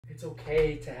It's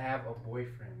okay to have a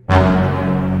boyfriend.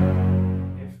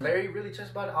 If Larry really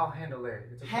just about it, I'll handle Larry.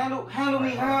 It's okay. Handle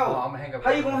me how? Oh, I'm gonna hang up.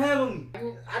 How you gonna handle me?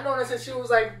 I know that since she was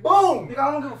like, boom! Nigga,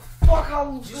 I don't give a fuck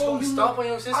how slow you stomp on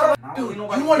your sister. Dude, You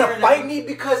want to fight me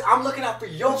because I'm looking out for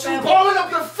your What you family? balling up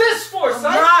your fist for,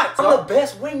 son? I'm the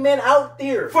best wingman out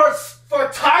there. For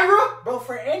Tyra? Bro,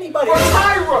 for anybody. For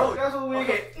Tyra! Bro, That's what we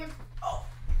Okay.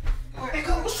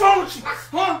 Nigga, what's wrong with you?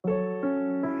 Huh?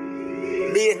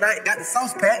 Midnight got the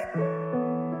sauce pack.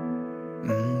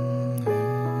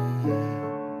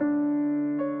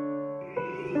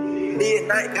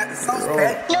 Midnight got the sauce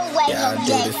pack. Yeah, I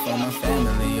do this for my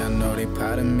family. I know they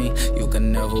proud of me. You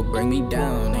can never bring me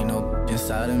down. Ain't no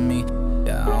inside of me.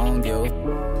 Yeah, I don't give a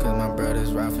cause my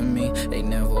brothers ride for me. They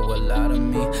never would lie to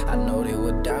me. I know they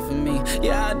would die for me.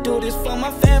 Yeah, I do this for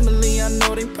my family. I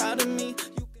know they proud of me.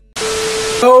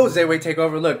 Jose Way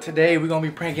Takeover. Look, today we're gonna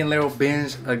be pranking Lil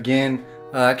Benz again.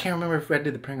 I can't remember if I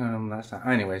did the prank on him last time.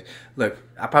 Anyways, look,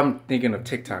 I'm probably thinking of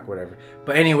TikTok, whatever.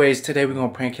 But anyways, today we're gonna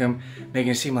prank him,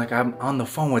 making it seem like I'm on the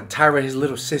phone with Tyra, his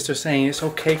little sister, saying it's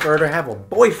okay for her to have a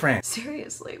boyfriend.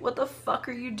 Seriously, what the fuck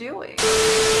are you doing?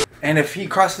 And if he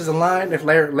crosses the line, if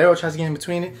Larry tries to get in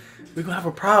between it, we're gonna have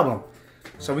a problem.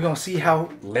 So we're gonna see how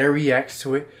Larry reacts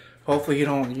to it. Hopefully he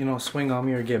don't, you know, swing on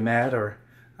me or get mad, or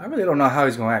I really don't know how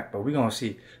he's gonna act, but we're gonna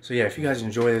see. So yeah, if you guys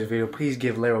enjoy this video, please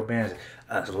give Lil Benz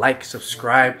a like,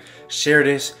 subscribe, share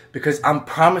this, because I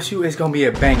promise you it's gonna be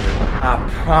a banger. I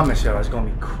promise y'all it's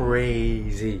gonna be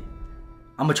crazy.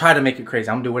 I'm gonna try to make it crazy.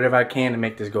 I'm gonna do whatever I can to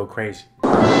make this go crazy.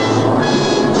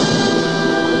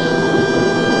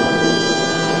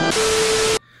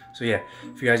 So yeah,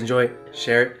 if you guys enjoy it,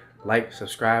 share it, like,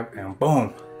 subscribe, and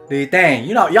boom. The thing,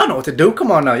 you know, y'all know what to do.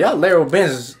 Come on now, y'all Lil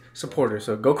Benz supporters,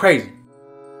 so go crazy.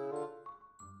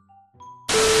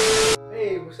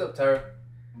 Hey, what's up, Tyra?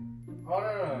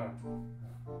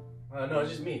 Oh, no,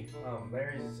 it's just me.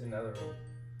 Larry's in the other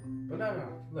room. But no,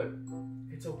 look,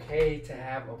 it's okay to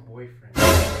have a boyfriend.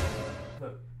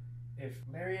 Look, if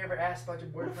Larry ever asks about your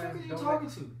boyfriend, Who the fuck are you talking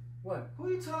to? What? Who are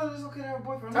you telling it's okay to have a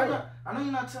boyfriend? Tyra. I know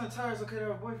you're not telling Tyra it's okay to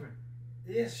have a boyfriend.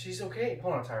 Yes, she's okay.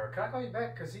 Hold on, Tyra. Can I call you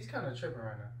back? Because he's kind of tripping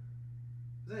right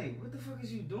now. Zay, what the fuck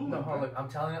is you doing? No, hold on, look, I'm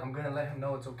telling you, I'm going to let him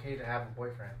know it's okay to have a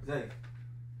boyfriend. Zay.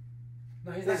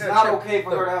 No, he's It's gonna not trip. okay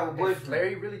for her to have a If boyfriend.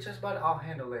 Larry really just about it, I'll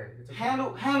handle Larry. It's okay.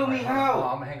 Handle me Oh, how?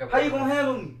 I'm gonna hang up. How you gonna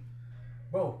handle me?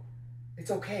 Bro, it's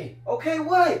okay. Okay,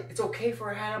 what? It's okay for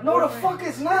her to have a No, the boyfriend. fuck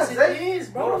it's not, Yes, Zay. it is,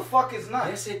 bro. No, the fuck it's not.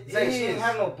 Yes, it Zay, is. she ain't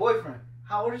have no boyfriend.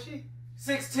 How old is she?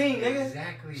 16, nigga.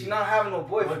 Exactly. She not having no What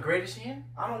boyfriend. grade is she in?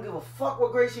 I don't give a fuck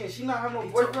what grade she in. She not having no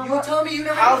boyfriend. You telling me you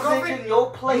never had a How's it girlfriend? in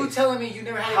your place? You telling me you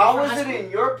never had a How girlfriend? is it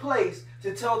in your place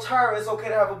to tell Tyra it's okay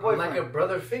to have a I'm boyfriend? like a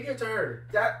brother figure to her.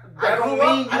 that I don't grew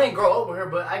mean up. I didn't grow up with her,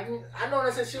 but I know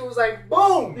that since she was like,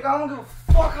 boom. Nigga, I don't give a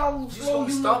fuck how You slow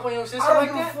gonna you stomp on your sister I don't like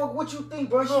give that? a fuck what you think,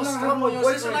 bro. You She gonna not stomp having on no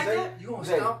your sister boyfriend, like Zay. that? You gonna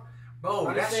Zay, stomp? Bro, that's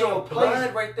understand your place.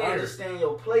 blood right there. Understand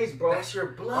your place, bro. That's your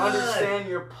blood. Understand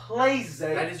your place,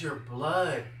 Zay. That is your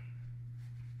blood.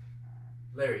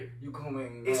 Larry, You gonna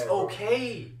make me it's mad, bro.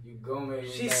 okay. You gonna make me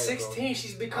She's mad, 16.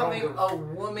 She's becoming give a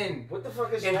woman. What the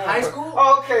fuck is she In on, high bro? school?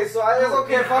 Oh, okay, so it's No,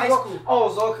 okay in if I high go. school.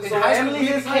 Oh, so okay, In so high when school, Emily we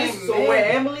hits high became school. So when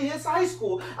men. Emily hits high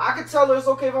school, I can tell her it's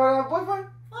okay for her to have a boyfriend.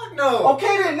 Fuck no.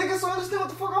 Okay then, nigga. So understand what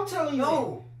the fuck I'm telling you.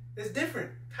 No, it's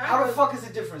different. Then. How the fuck is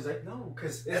it different, Zay? No,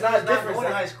 because It's not different, going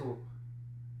to Zay. high school.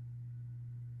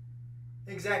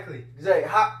 Exactly. Zay,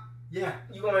 how Yeah.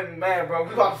 you gonna make me mad, bro?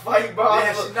 We about to fight, bro.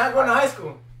 Yeah, she's not going to high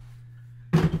school.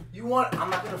 You want? I'm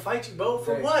not gonna fight you, bro.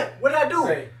 For Zay. what? What did I do?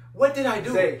 Zay. What did I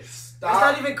do? Zay, It's stop.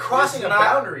 not even crossing It's a not-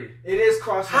 boundary. It is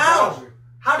crossing How? the boundary,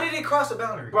 How did it cross a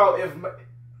boundary? bro.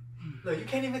 Look, you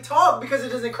can't even talk because it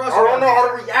doesn't cross. I don't know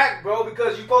how to react, bro,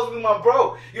 because you're supposed to be my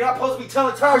bro. You're not supposed to be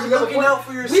telling Tyra I'm she got a looking boyfriend. out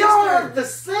for your We all sister. have the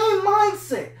same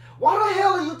mindset. Why the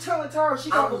hell are you telling Tyra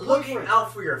she got I'm a looking boyfriend?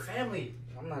 out for your family,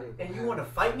 I'm not even. and you want to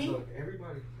fight me? Look,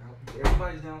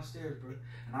 everybody's downstairs, bro.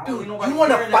 And I don't Dude, need nobody you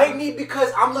want to hearing fight that. me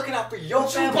because I'm looking out for your What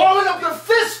you family? balling up your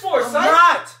fist for, I'm son?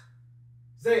 not.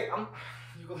 Zay, you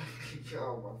gonna.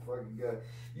 Oh my fucking god.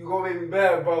 You gonna make me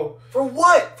mad, bro. For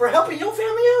what? For helping your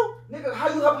family out? Nigga, how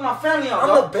you helping my family out, I'm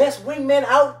dog? the best wingman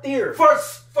out there. For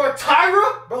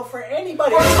Tyra? Bro, for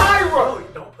anybody. For Tyra! Bro,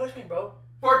 don't push me, bro.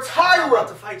 For I'm not about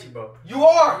to Tyra! fight you, bro. You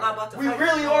are! I'm not about to We fight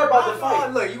really you. are about to I'm fight.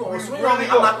 not. Look, you gonna We swing really on me?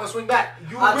 are. I'm not gonna swing back.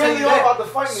 You I'll tell really you are that. about to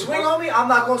fight me, Swing bro. on me? I'm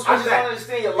not gonna I swing just back. don't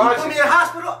understand your You logic. put me in the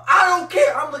hospital? I don't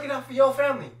care. I'm looking out for your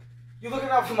family. You looking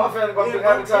out for my family, but Yeah, I'm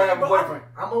having bro, Tyra have a bro, boyfriend.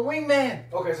 I'm a wingman.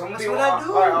 Okay, so I'm gonna That's be what a I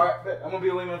do. Alright, bet. I'm gonna be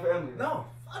a wingman for Emily. No,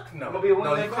 fuck no. I'm gonna be a No,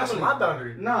 wingman you crossing family. my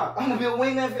boundary. Nah, I'm gonna be a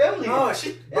wingman for Emily. No, she.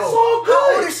 It's Bro, all good.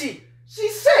 How old is she?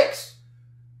 She's 6.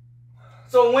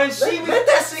 So when she let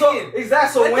that sink in.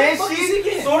 Exactly. So Let when that fucking sink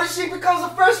in. soon as she becomes a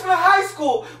freshman in high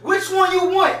school, which one you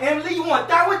want? Emily, you want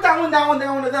that one, that one, that one,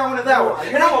 that one, that one, and that No, one.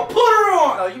 you And I'm gonna put her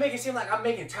on. No, you make it seem like I'm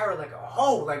making Tyra like a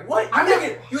hoe. Like what?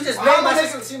 You just I'm made my making-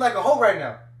 sister seem like a hoe right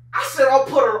now. I said I'll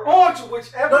put her on to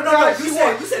whichever No, guy you she said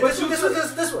wants. this But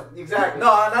one, this one. Exactly.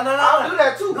 No. I'll do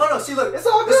that too. No, see, look, It's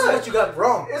all this is good. what you got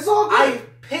wrong. It's all good. I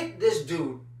picked this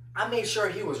dude. I made sure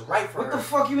he was right for What her. the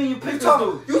fuck you mean you picked this talk-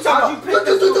 dude? you talk How'd about- you pick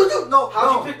this dude? No, How'd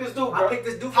no. you pick this dude, bro? I picked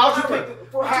this dude for How'd you her. pick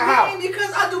this? What How? you mean?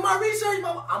 Because I do my research,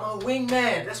 mama. I'm a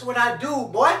wingman. That's what I do,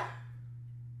 boy.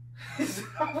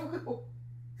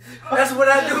 That's what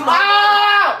I do, mama.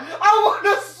 Ah! I want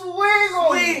to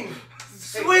swing on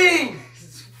Swing.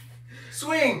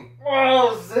 Swing.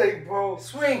 Oh, Zay, bro.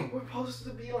 Swing. We're supposed to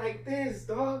be like this,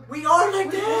 dog. We are like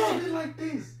We're supposed to that. be like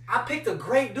this. I picked a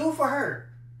great dude for her.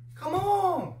 Come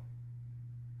on.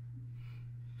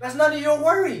 That's none of your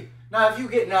worry. Now if you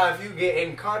get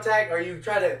in contact or you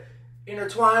try to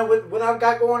intertwine with what I've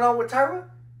got going on with Tyra,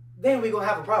 then we gonna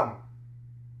have a problem.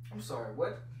 I'm sorry,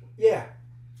 what? Yeah.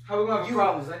 How we gonna have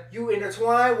problems, Zay? You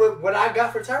intertwine with what I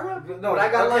got for Tyra? No, what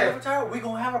I got okay. lined up for Tyra, we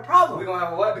gonna have a problem. We gonna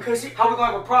have a what? Because How we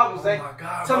gonna have a problem, Zay? Oh my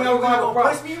God, Tell me bro, how we gonna have a you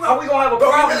problem. push me, How we gonna have a bro,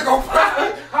 you problem? really gonna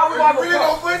push me? How we gonna have a You really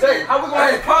problem? gonna push Zay, me? how we gonna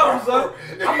have a problem, son?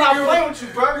 I'm not playing with you,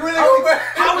 bro. You really How we gonna-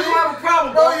 how we gonna have a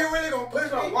problem, Bro, bro? you really gonna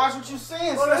push me? Watch what you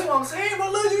saying, Bro, that's son. what I'm saying.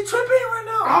 But look, you tripping right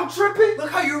now. I'm tripping.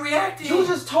 Look how you reacting. You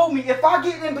just told me if I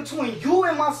get in between you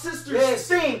and my sister's Yes.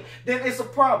 thing, then it's a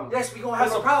problem. Yes, we gonna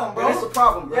have a problem, bro. Then it's a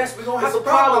problem, bro. Yes, we gonna have It's a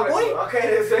problem, boy. Okay,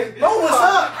 then say. No, what's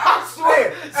up? I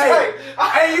swear.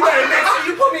 Hey, you better make sure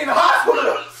you put me in the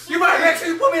hospital. You better make sure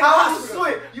you put me in the I will hospital.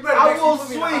 swing. You better I make sure will you put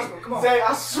me in the swing. hospital. Come on. Zay,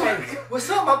 I swear. Hey, what's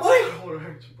up, my boy? I don't want to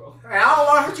hurt you, bro. Hey, I don't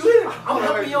want to hurt you either. I'm wanna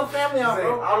helping hurt your you. family out, Zay,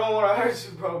 bro. I don't want to hurt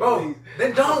you, bro. Bro, Please.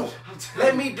 then don't. I'm telling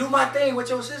Let me do my thing with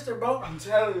your sister, bro. I'm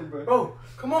telling you, bro. Bro,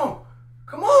 come on.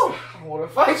 Come on. I want to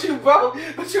fight you, bro.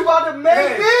 But you about to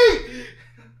make me.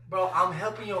 Bro, I'm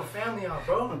helping your family out, I'm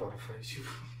bro. about to fight you.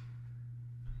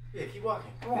 Yeah, keep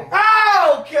walking. Come on.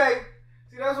 Ah, okay.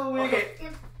 See, that's what we Okay.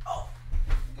 get. Oh.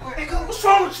 Nigga, what's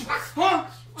wrong with you? Huh?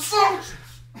 What's wrong with you?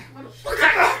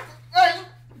 Hey,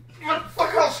 fuck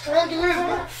how strong you is,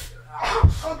 man.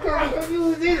 Okay, you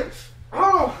was here.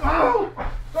 Oh.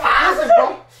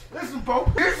 Listen,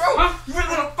 bro. You really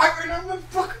gonna fight right now,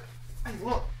 motherfucker? Hey,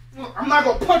 look, I'm not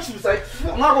gonna punch you, Zay.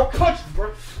 I'm not gonna punch you,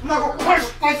 bro. I'm not gonna punch you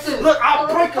like this. Look, I'll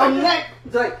break your neck,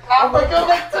 Zay. I'll break your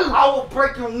neck too. I will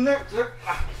break your neck, Zay.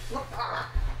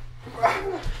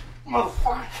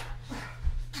 Motherfucker.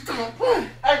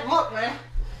 Hey, look, man.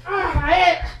 My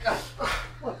head.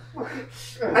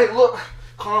 Hey, look.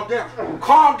 Calm down.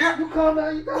 Calm down. You calm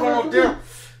down. Calm down.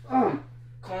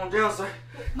 Calm down, Zay.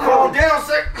 Calm down,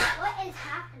 Zay. What is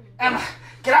happening? Emma,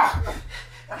 get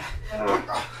out.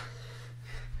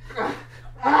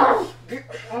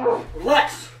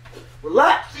 Relax.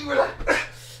 Relax.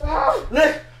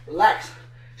 Relax.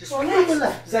 Just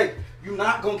relax. Zay, you're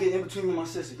not gonna get in between me and my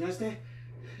sister. You understand?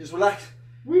 Just relax.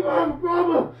 We don't have a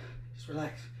problem. Just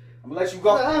relax. I'm gonna let you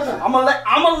go. I'm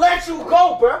gonna let you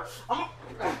go, bro.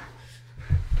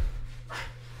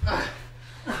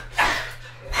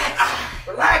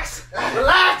 Relax.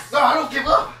 Relax. No, I don't give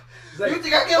up. Zay, You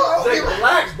think I give up? I don't Zay, give up.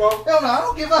 relax, bro. Hell no, I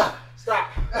don't give up. Stop.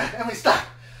 Emily, stop.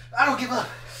 I don't give up.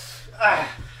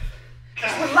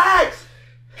 Just relax.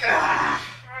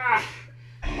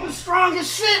 I'm strong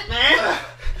as shit, man.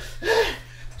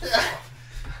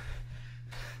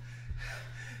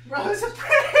 Bro, it's a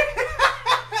prank.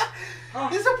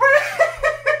 It's a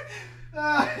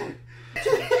prank.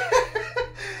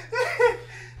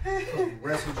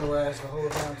 Wrestled your ass the whole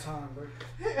damn time, bro.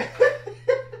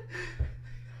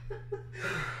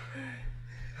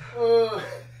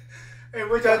 Hey,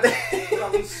 what y'all think?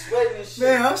 Got me sweating and shit.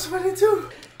 Man, I'm sweating too.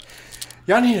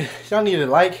 Y'all need to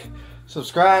like,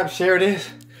 subscribe, share this,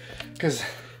 cause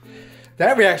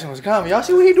that reaction was coming. Y'all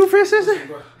see what he do for his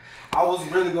sister? I was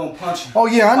really gonna punch him. Oh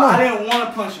yeah, I know. But I didn't want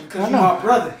to punch him because you're my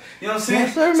brother. You know what I'm saying?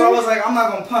 Yes, sir, so I man. was like, I'm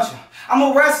not gonna punch him. I'm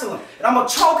gonna wrestle him and I'm gonna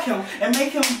choke him and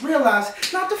make him realize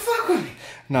not to fuck with me.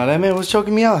 No, that man was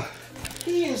choking me out.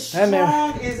 He is That strong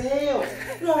man- as hell.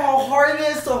 You know how hard it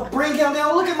is to bring him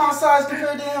down. Look at my size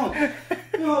compared to him.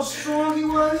 You know how strong he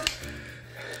was.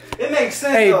 It makes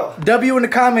sense Hey, though. W in the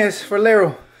comments for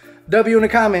Lero. W in the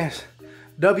comments.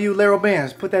 W Lero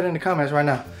Bands. Put that in the comments right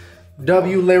now.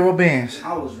 W Lero Bands.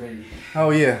 I was ready.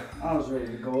 Oh yeah. I was ready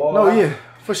to go all No out. yeah.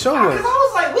 For sure Because was. I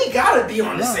was like, we gotta be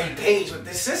on the same page with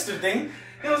this sister thing.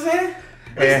 You know what I'm saying?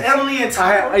 It's Yeah. Emily and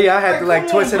I Tyra. had to like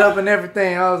come twist on, it bro. up and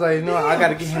everything. I was like, you know, I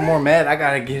gotta get him more mad. I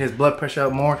gotta get his blood pressure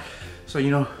up more. So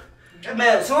you know. Man,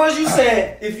 as soon as you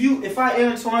said if I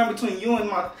intertwine between you and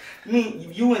my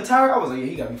mean, you and Tyra? I was like, yeah,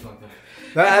 he got me fucked up.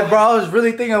 Bro, I was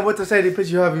really thinking of what to say to piss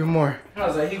you off even more. I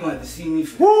was like, he gonna have to see me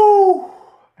for Woo!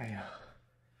 Hey,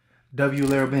 W.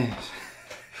 Larry Benz.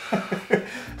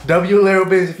 W. Larry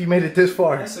Benz if you made it this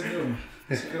far. That's a good one.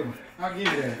 That's a good one. I'll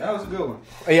give you that. That was a good one.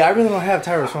 Yeah, I really don't have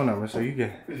Tyra's phone number, so you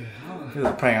get. It was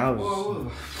a prank.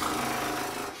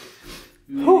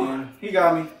 Man, he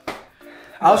got me.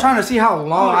 I was trying to see how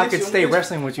long I could you, stay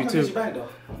wrestling with you I'm gonna too. get you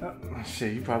back, though.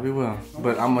 Shit, you probably will.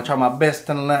 But I'm gonna try my best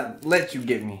to not let you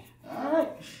get me. Alright.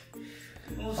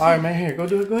 Alright, man, here, go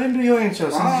ahead and do your intro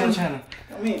since it's your channel.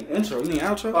 I mean, intro. You mean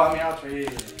outro? Oh, I mean, outro, yeah.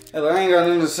 Hey, look, I ain't got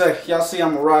nothing to say. Y'all see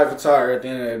I'm a rival Tyra at the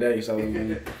end of the day, so ain't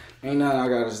nothing I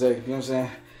gotta say. You know what I'm saying?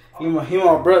 He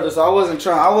my brother, so I wasn't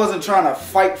trying to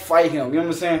fight him. You know what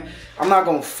I'm saying? I'm not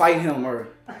gonna fight him or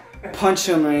punch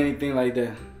him or anything like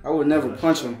that. I would never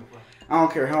punch him. I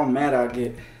don't care how mad I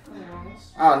get.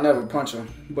 I'll never punch him.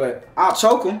 But I'll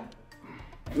choke him.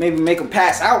 Maybe make him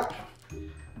pass out.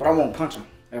 But I won't punch him,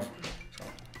 ever.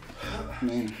 So,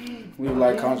 man, we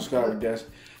like, comment, subscribe with that.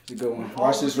 It's a good one.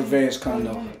 Watch this revenge come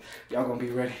though. Y'all gonna be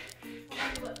ready.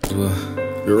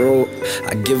 You're old.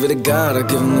 I give it to God, I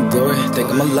give him the glory. Think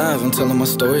I'm alive, I'm telling my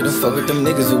story. Don't fuck with them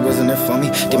niggas who wasn't there for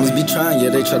me. Demons be trying, yeah,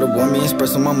 they try to warn me.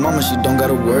 Express on my mama, she don't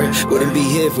gotta worry. Wouldn't be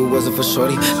here if it wasn't for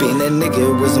shorty. Being that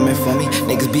nigga, it wasn't meant for me.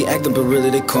 Niggas be acting, but really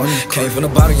they corny. Came from the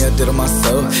bottom, yeah, I did it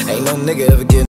myself. Ain't no nigga ever get